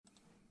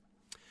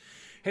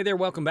Hey there,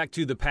 welcome back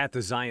to the Path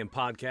to Zion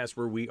podcast,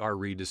 where we are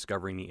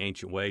rediscovering the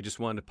ancient way. Just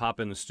wanted to pop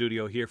in the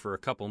studio here for a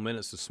couple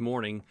minutes this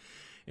morning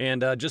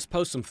and just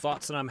post some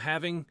thoughts that I'm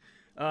having.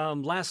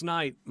 Last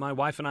night, my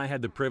wife and I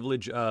had the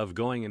privilege of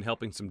going and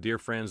helping some dear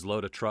friends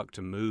load a truck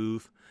to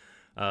move,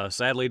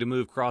 sadly to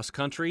move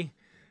cross-country.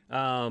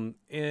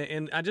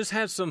 And I just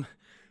had some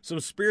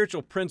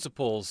spiritual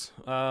principles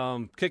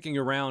kicking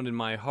around in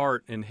my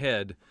heart and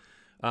head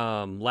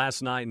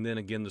last night and then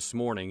again this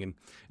morning. And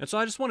so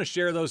I just want to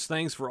share those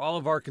things for all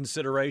of our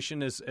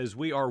consideration as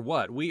we are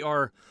what? We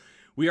are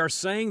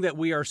saying that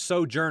we are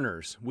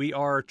sojourners. We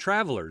are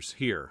travelers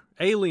here,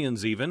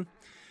 aliens even.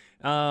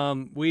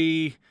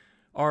 We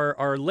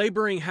are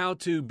laboring how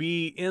to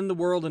be in the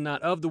world and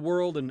not of the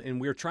world,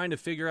 and we're trying to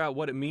figure out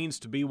what it means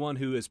to be one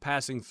who is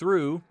passing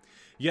through,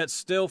 yet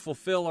still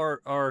fulfill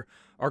our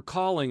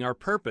calling, our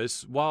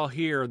purpose, while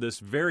here, this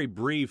very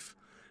brief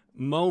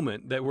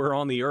moment that we're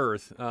on the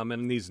earth and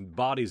in these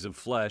bodies of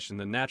flesh and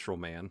the natural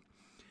man,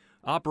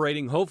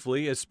 operating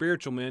hopefully as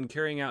spiritual men,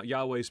 carrying out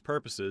Yahweh's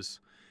purposes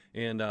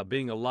and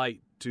being a light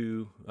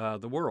to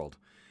the world.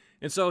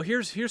 And so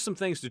here's some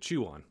things to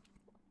chew on.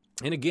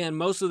 And again,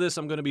 most of this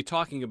I'm going to be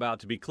talking about,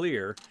 to be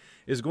clear,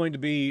 is going to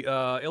be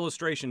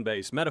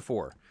illustration-based,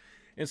 metaphor.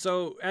 And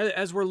so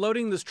as we're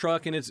loading this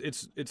truck and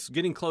it's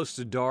getting close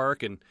to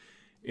dark, and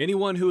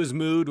anyone who has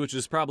moved, which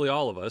is probably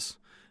all of us,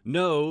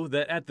 know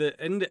that at the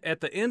end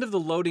of the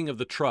loading of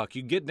the truck,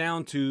 you get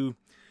down to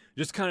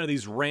just kind of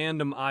these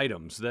random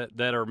items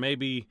that are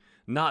maybe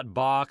not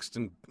boxed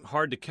and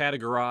hard to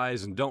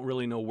categorize and don't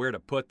really know where to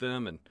put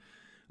them.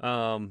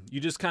 And you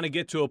just kind of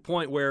get to a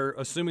point where,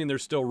 assuming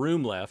there's still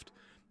room left,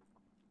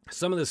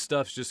 some of this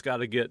stuff's just got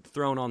to get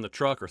thrown on the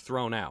truck or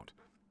thrown out.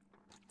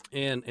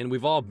 And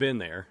we've all been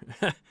there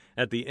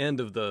at the end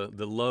of the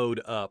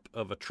load up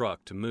of a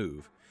truck to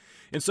move.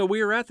 And so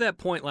we were at that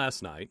point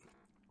last night.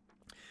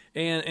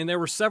 And there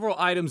were several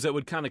items that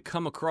would kind of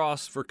come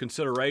across for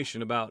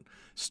consideration about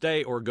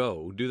stay or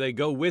go. Do they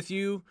go with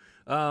you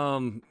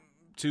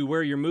to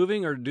where you're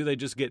moving, or do they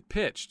just get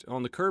pitched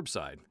on the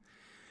curbside?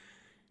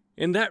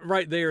 And that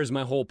right there is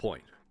my whole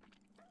point.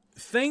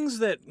 Things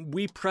that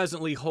we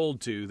presently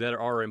hold to that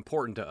are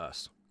important to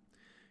us.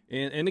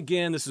 And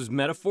again, this is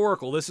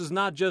metaphorical. This is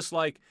not just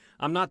like,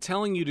 I'm not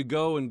telling you to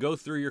go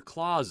through your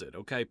closet.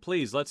 Okay,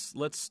 please, let's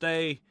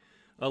stay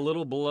a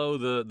little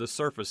below the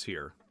surface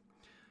here.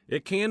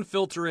 It can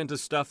filter into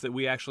stuff that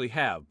we actually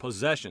have.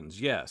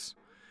 Possessions, yes.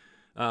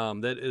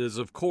 That is,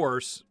 of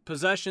course,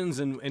 possessions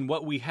and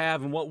what we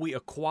have and what we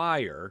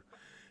acquire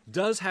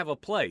does have a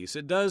place.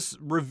 It does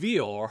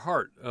reveal our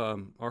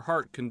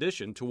heart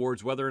condition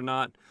towards whether or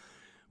not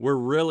we're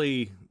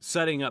really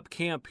setting up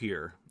camp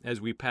here as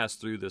we pass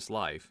through this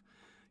life.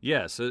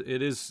 Yes,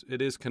 it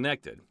is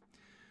connected.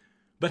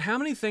 But how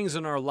many things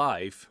in our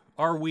life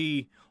are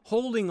we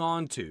holding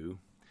on to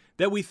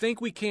that we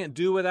think we can't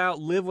do without,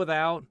 live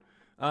without,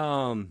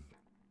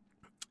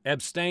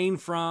 abstain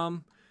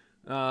from,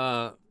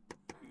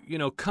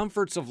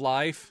 comforts of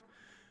life?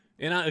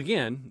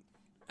 And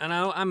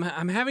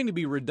I'm having to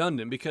be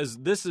redundant because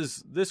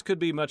this could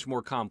be much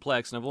more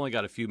complex, and I've only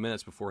got a few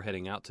minutes before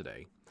heading out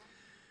today.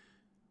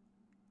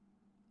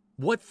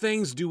 What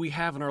things do we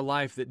have in our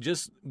life that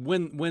just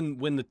when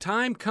the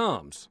time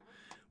comes,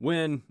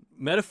 when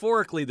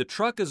metaphorically the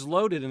truck is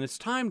loaded and it's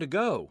time to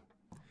go,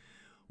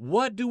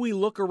 what do we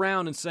look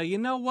around and say, you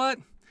know what?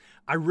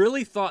 I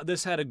really thought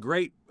this had a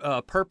great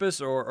purpose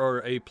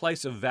or a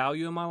place of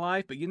value in my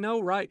life, but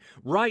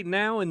right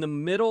now in the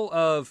middle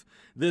of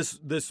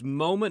this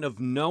moment of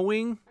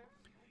knowing,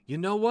 you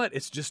know what?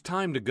 It's just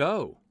time to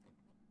go.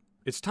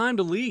 It's time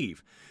to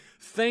leave.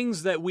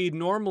 Things that we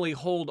normally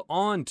hold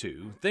on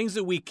to, things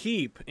that we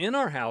keep in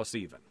our house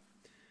even.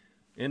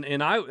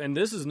 And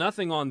this is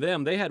nothing on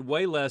them. They had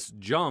way less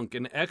junk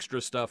and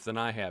extra stuff than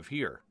I have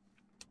here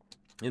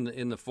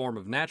in the form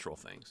of natural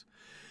things.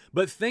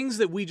 But things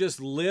that we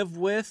just live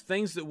with,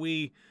 things that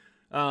we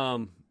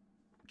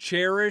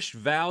cherish,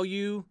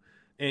 value,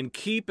 and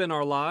keep in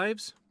our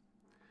lives,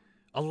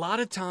 a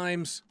lot of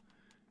times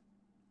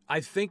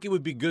I think it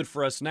would be good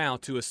for us now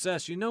to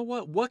assess, you know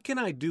what can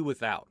I do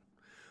without?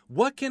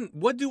 What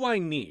do I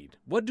need?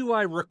 What do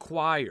I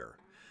require?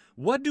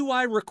 What do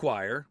I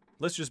require?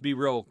 Let's just be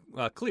real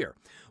clear.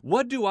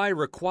 What do I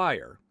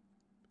require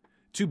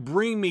to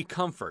bring me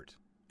comfort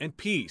and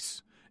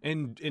peace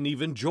and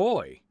even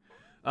joy?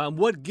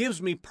 What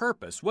gives me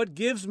purpose? What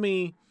gives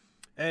me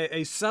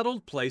a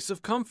settled place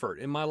of comfort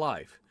in my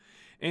life?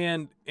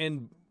 And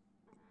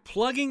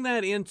plugging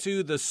that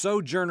into the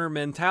sojourner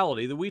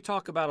mentality that we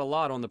talk about a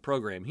lot on the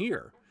program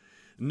here.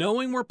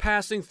 Knowing we're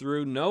passing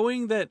through,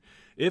 knowing that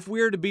if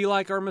we are to be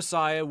like our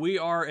Messiah, we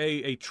are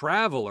a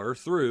traveler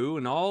through,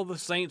 and all the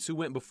saints who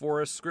went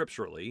before us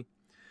scripturally.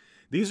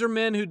 These are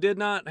men who did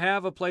not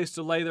have a place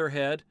to lay their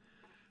head.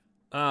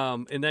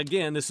 And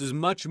again, this is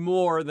much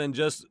more than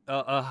just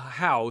a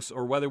house,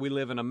 or whether we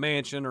live in a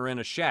mansion or in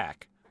a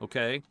shack,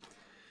 okay?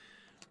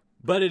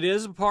 But it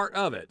is a part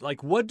of it.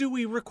 Like, what do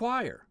we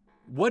require?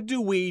 What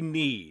do we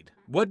need?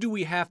 What do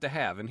we have to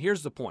have? And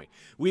here's the point.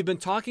 We've been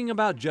talking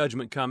about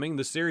judgment coming.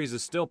 The series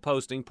is still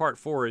posting. Part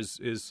 4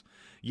 is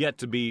yet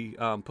to be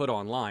put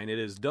online. It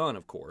is done,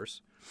 of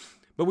course.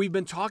 But we've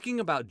been talking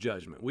about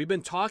judgment. We've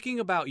been talking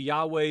about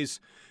Yahweh's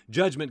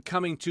judgment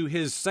coming to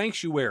his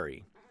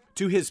sanctuary,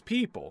 to his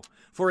people,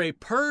 for a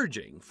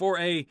purging, for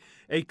a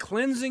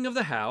cleansing of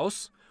the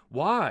house.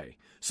 Why?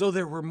 So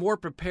that we're more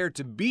prepared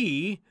to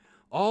be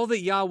all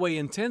that Yahweh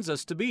intends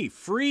us to be,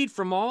 freed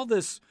from all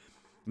this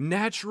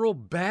natural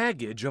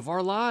baggage of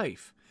our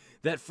life.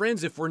 That,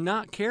 friends, if we're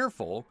not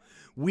careful,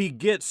 we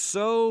get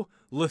so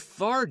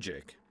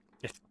lethargic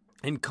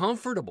and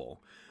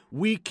comfortable,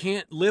 we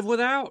can't live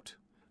without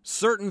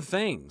certain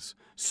things,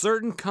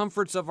 certain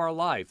comforts of our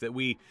life that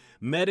we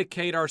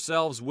medicate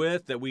ourselves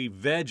with, that we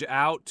veg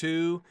out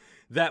to,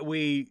 that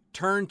we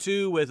turn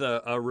to with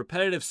a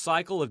repetitive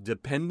cycle of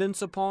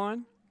dependence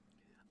upon.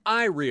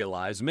 I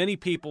realize many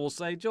people will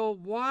say, Joel,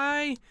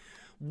 why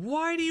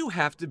do you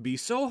have to be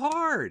so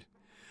hard?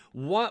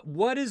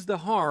 What is the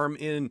harm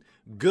in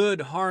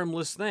good,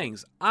 harmless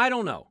things? I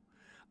don't know.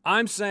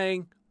 I'm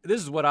saying,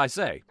 this is what I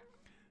say.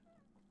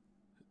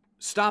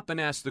 Stop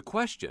and ask the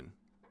question.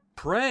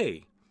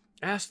 Pray.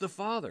 Ask the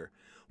Father.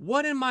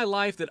 What in my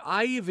life that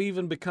I have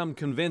even become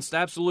convinced,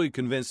 absolutely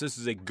convinced, this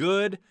is a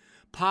good,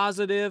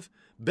 positive,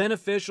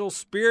 beneficial,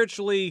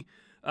 spiritually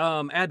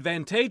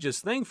advantageous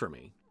thing for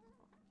me,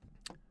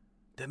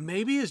 that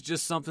maybe it's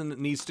just something that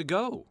needs to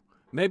go.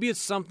 Maybe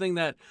it's something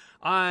that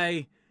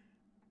I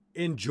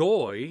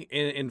enjoy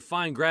and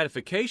find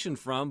gratification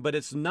from, but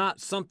it's not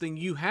something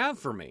you have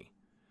for me.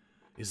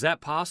 Is that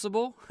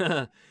possible?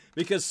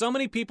 Because so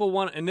many people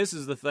want, and this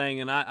is the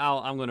thing, and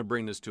I'm going to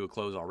bring this to a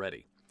close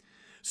already.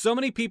 So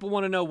many people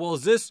want to know, well,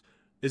 is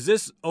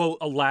this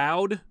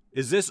allowed?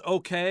 Is this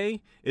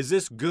okay? Is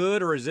this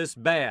good or is this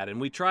bad?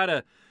 And we try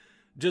to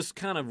just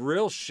kind of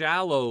real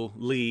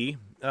shallowly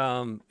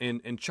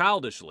and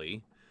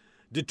childishly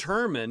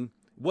determine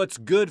what's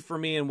good for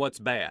me and what's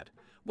bad.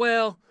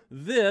 Well,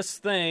 this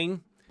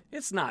thing,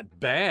 it's not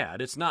bad.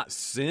 It's not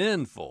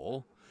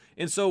sinful.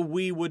 And so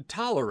we would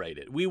tolerate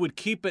it. We would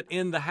keep it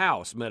in the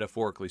house,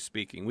 metaphorically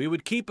speaking. We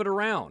would keep it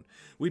around.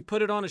 We'd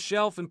put it on a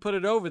shelf and put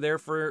it over there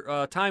for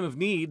a time of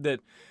need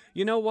that,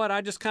 you know what,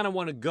 I just kind of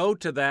want to go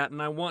to that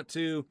and I want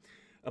to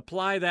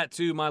apply that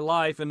to my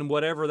life and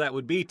whatever that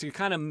would be to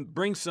kind of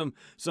bring some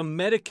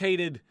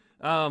medicated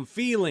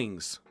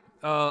feelings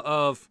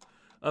of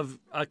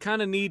I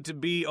kind of need to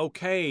be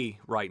okay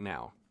right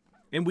now.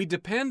 And we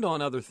depend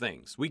on other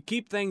things. We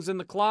keep things in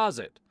the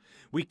closet.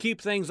 We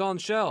keep things on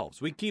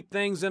shelves. We keep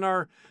things in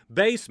our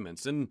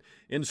basements and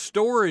in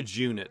storage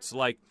units.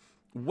 Like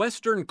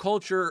Western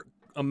culture,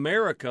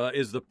 America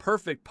is the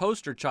perfect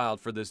poster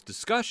child for this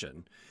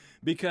discussion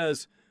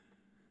because,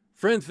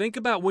 friend, think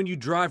about when you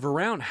drive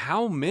around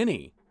how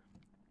many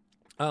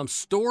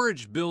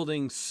storage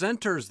building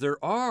centers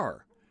there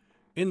are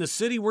in the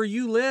city where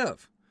you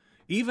live.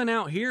 Even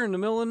out here in the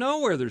middle of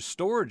nowhere, there's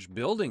storage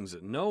buildings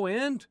at no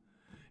end.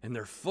 And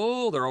they're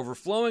full, they're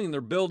overflowing, and they're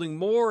building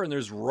more, and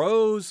there's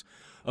rows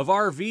of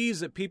RVs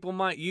that people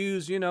might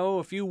use,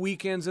 a few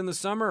weekends in the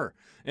summer,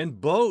 and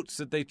boats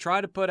that they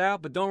try to put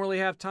out but don't really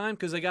have time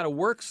because they got to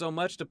work so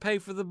much to pay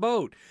for the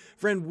boat.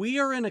 Friend, we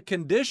are in a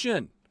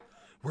condition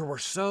where we're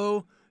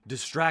so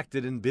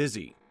distracted and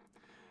busy,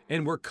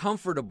 and we're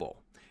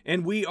comfortable,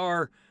 and we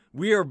are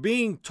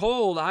being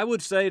told, I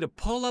would say, to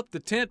pull up the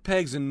tent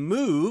pegs and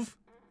move,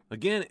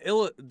 again,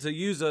 to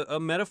use a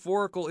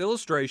metaphorical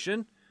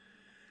illustration.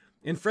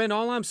 And friend,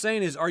 all I'm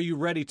saying is, are you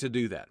ready to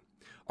do that?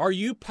 Are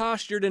you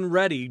postured and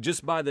ready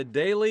just by the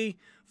daily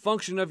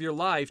function of your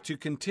life to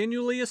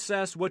continually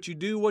assess what you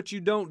do, what you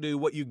don't do,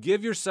 what you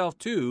give yourself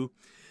to?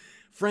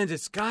 Friends,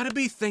 it's got to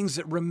be things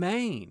that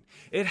remain.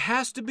 It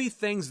has to be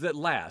things that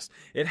last.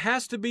 It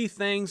has to be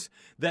things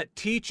that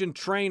teach and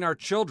train our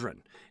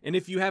children. And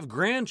if you have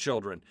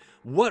grandchildren,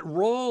 what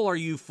role are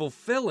you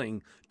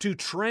fulfilling to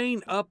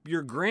train up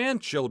your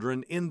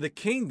grandchildren in the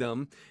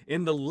kingdom,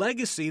 in the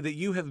legacy that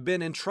you have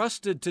been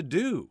entrusted to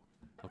do?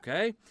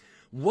 Okay?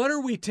 What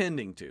are we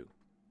tending to?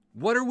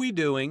 What are we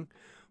doing?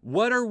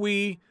 What are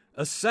we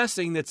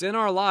assessing that's in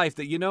our life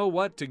that,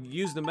 to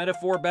use the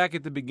metaphor back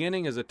at the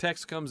beginning as a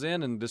text comes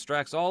in and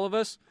distracts all of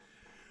us?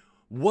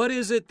 What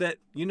is it that,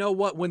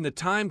 when the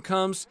time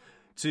comes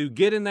to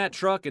get in that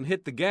truck and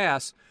hit the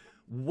gas,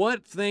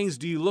 what things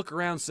do you look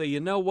around and say,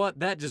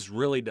 that just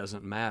really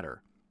doesn't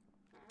matter?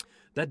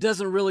 That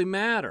doesn't really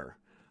matter.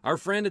 Our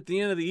friend at the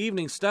end of the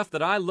evening, stuff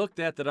that I looked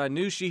at that I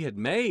knew she had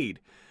made,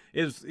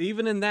 is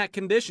even in that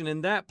condition,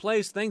 in that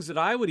place, things that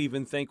I would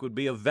even think would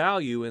be of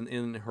value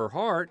in her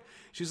heart.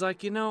 She's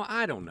like,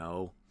 I don't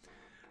know.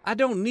 I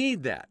don't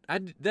need that.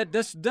 That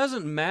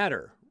doesn't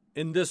matter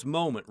in this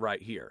moment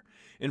right here.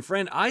 And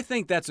friend, I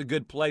think that's a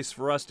good place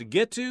for us to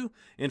get to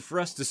and for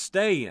us to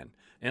stay in.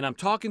 And I'm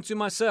talking to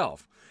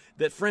myself.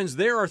 That, friends,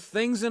 there are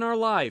things in our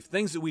life,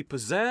 things that we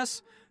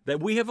possess,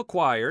 that we have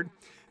acquired,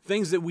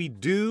 things that we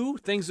do,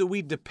 things that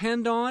we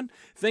depend on,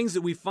 things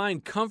that we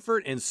find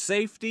comfort and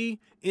safety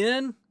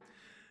in,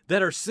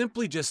 that are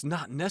simply just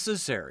not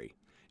necessary,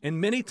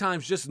 and many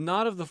times just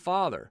not of the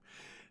Father.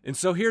 And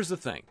so here's the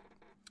thing.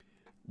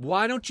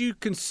 Why don't you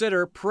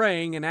consider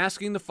praying and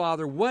asking the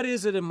Father, what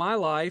is it in my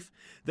life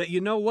that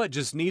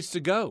just needs to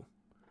go?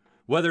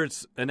 Whether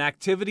it's an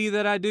activity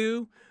that I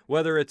do,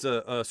 whether it's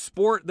a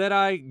sport that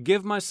I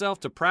give myself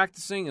to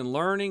practicing and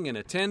learning and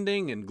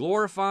attending and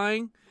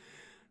glorifying.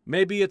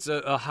 Maybe it's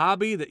a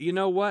hobby that,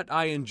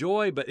 I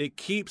enjoy, but it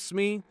keeps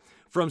me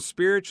from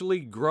spiritually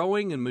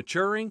growing and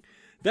maturing.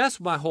 That's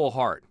my whole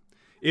heart.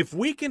 If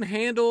we can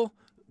handle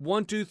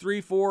 1, 2,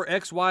 3, 4,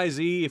 X, Y,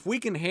 Z, if we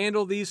can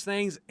handle these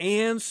things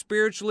and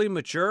spiritually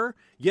mature,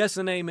 yes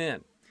and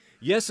amen.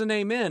 Yes and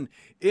amen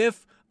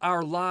if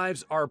our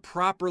lives are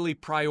properly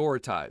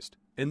prioritized.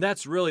 And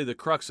that's really the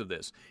crux of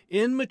this.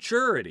 In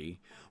maturity,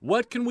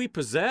 what can we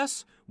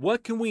possess?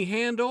 What can we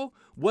handle?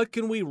 What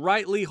can we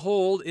rightly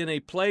hold in a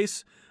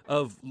place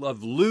of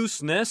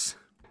looseness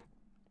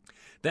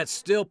that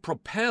still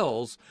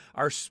propels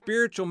our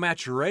spiritual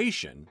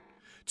maturation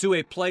to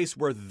a place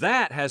where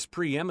that has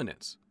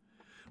preeminence,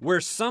 where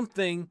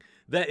something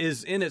that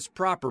is in its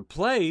proper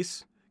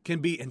place can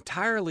be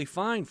entirely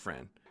fine,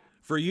 friend,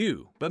 for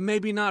you, but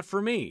maybe not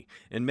for me,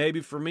 and maybe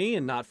for me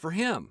and not for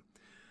him.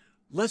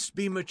 Let's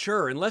be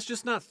mature, and let's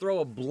just not throw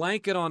a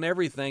blanket on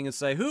everything and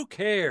say, who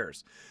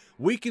cares?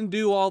 We can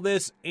do all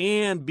this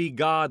and be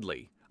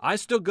godly. I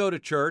still go to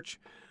church.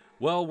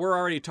 Well, we're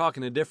already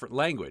talking a different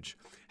language.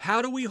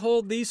 How do we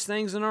hold these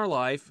things in our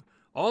life,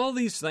 all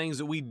these things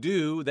that we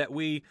do, that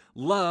we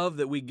love,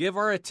 that we give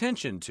our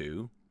attention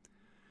to,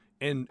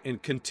 and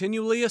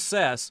continually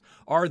assess,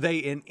 are they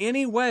in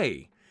any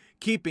way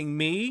keeping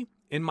me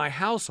and my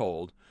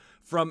household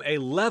from a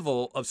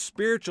level of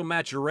spiritual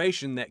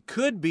maturation that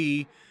could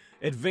be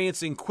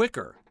advancing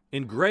quicker,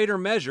 in greater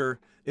measure,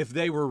 if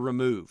they were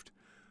removed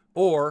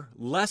or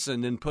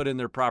lessened and put in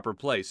their proper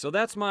place? So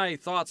that's my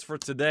thoughts for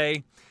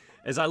today.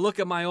 As I look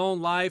at my own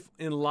life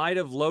in light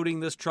of loading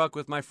this truck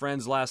with my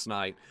friends last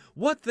night,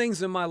 what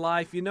things in my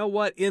life, in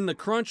the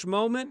crunch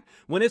moment,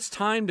 when it's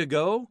time to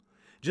go,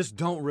 just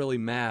don't really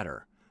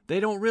matter. They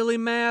don't really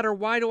matter.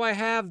 Why do I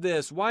have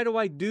this? Why do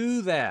I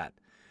do that?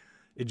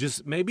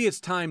 Maybe it's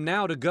time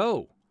now to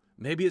go.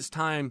 Maybe it's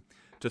time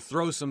to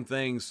throw some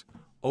things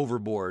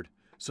overboard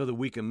so that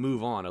we can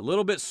move on a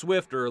little bit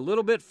swifter, a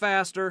little bit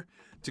faster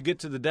to get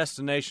to the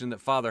destination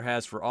that Father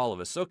has for all of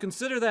us. So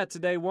consider that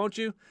today, won't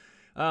you?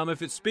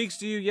 If it speaks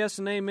to you, yes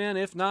and amen.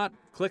 If not,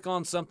 click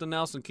on something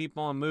else and keep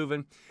on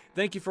moving.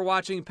 Thank you for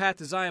watching Path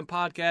to Zion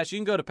Podcast. You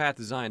can go to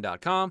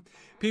pathtozion.com.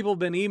 People have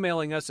been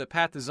emailing us at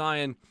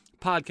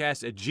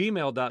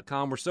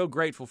pathtoZionPodcast@gmail.com. We're so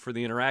grateful for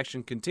the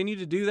interaction. Continue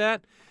to do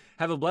that.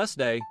 Have a blessed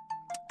day.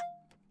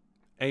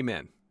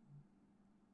 Amen.